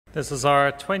This is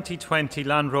our 2020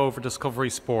 Land Rover Discovery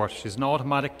Sport. She's an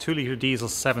automatic 2-litre diesel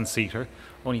 7-seater,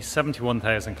 only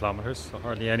 71,000 kilometres, so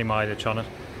hardly any mileage on it.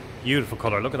 Beautiful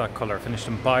colour, look at that colour, finished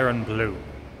in Byron blue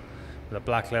with a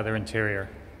black leather interior.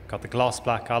 Got the gloss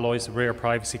black alloys, rear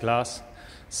privacy glass,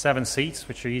 7 seats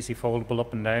which are easy foldable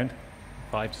up and down,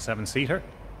 5 to 7-seater.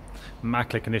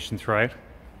 Immaculate condition throughout.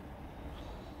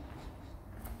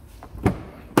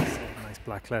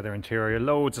 Black leather interior,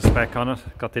 loads of spec on it.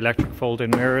 Got the electric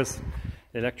fold-in mirrors,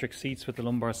 the electric seats with the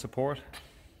lumbar support.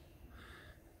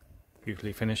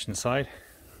 Beautifully finished inside.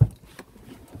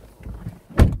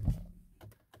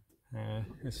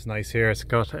 This is nice here. It's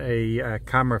got a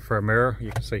camera for a mirror,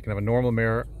 so you can have a normal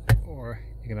mirror or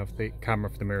you can have the camera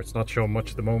for the mirror. It's not showing much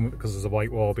at the moment because there's a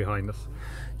white wall behind us.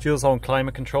 Dual zone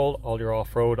climate control, all your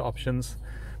off-road options.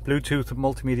 Bluetooth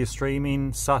multimedia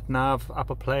streaming, sat nav,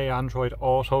 Apple Play, Android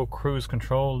Auto, cruise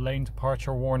control, lane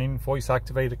departure warning, voice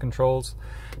activated controls.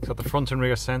 It's got the front and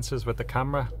rear sensors with the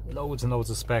camera, loads and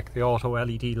loads of spec, the auto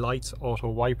LED lights, auto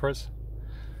wipers.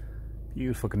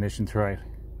 Beautiful condition throughout.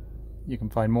 You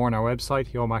can find more on our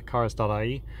website,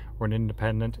 yomacars.ie. We're an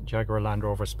independent Jaguar Land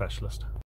Rover specialist.